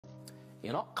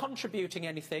You're not contributing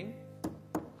anything.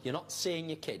 You're not seeing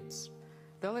your kids.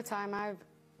 The only time I've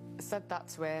said that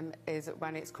to him is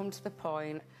when it's come to the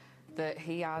point that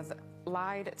he has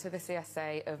lied to the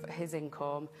CSA of his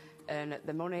income and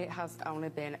the money has only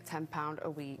been £10 a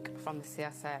week from the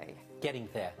CSA. Getting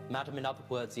there. Madam, in other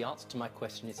words, the answer to my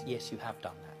question is yes, you have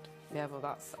done that. Yeah,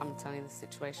 well, I'm telling you the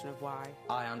situation of why.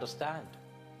 I understand.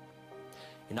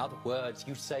 In other words,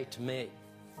 you say to me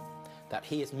that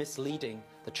he is misleading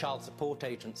the Child Support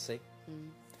Agency.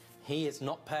 He is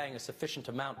not paying a sufficient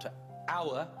amount to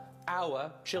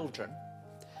our children.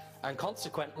 And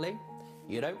consequently,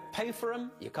 you don't pay for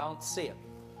them, you can't see them.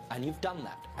 And you've done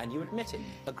that, and you admit it.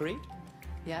 Agreed?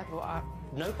 Yeah, but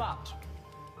No but.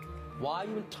 Why are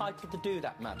you entitled to do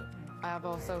that, madam? I have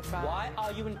also tried... Why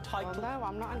are you entitled... Well, no,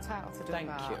 I'm not entitled to do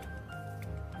that. Thank you.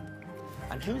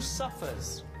 And who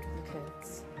suffers? The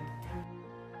kids.